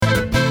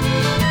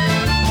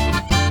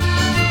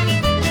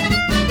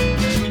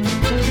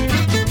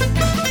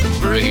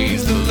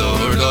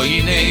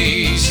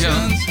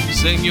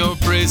Sing your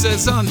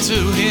praises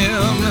unto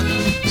him.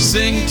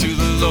 Sing to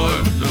the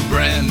Lord a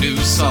brand new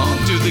song,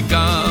 to the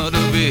God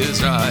of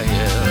Israel.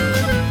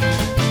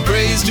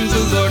 Praise to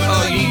the Lord,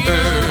 all ye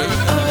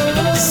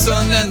earth,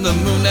 sun and the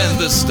moon and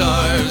the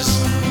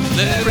stars.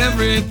 Let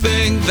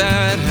everything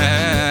that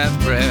hath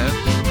breath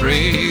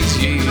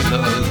praise ye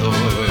the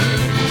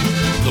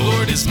Lord.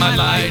 Lord is my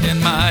light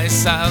and my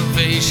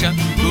salvation,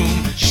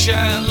 whom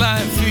shall I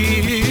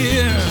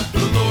fear?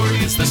 The Lord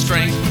is the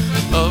strength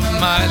of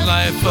my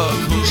life, of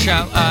whom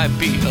shall I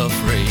be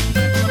afraid?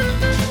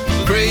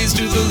 Praise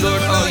to the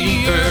Lord, all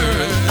ye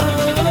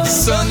earth,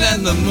 sun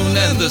and the moon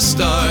and the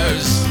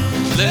stars.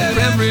 Let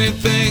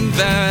everything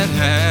that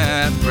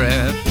hath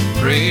breath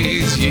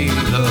praise ye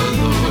the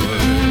Lord.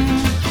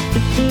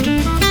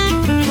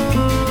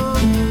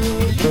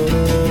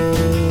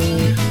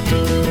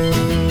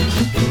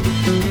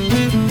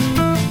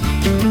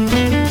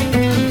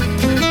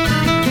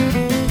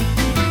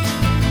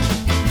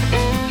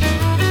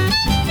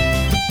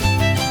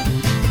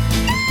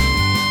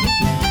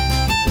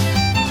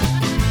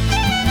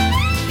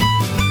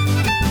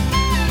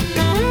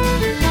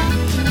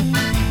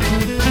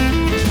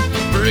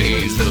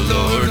 Praise the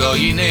Lord, all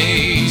ye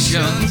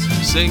nations,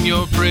 sing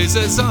your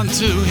praises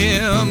unto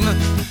him.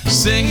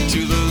 Sing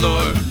to the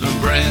Lord a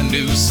brand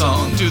new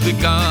song, to the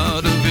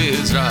God of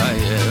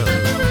Israel.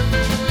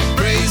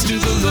 Praise to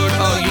the Lord,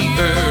 all ye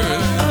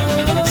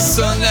earth,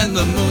 sun and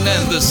the moon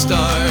and the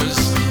stars.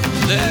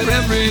 Let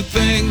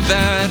everything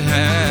that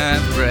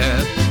hath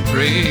breath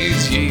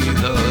praise ye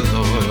the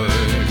Lord.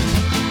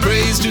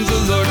 Praise to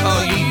the Lord,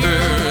 all ye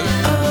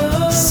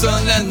earth,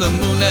 sun and the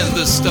moon and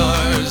the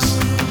stars.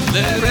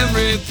 Let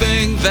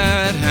everything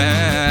that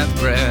hath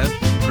breath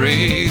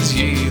praise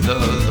ye the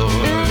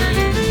Lord.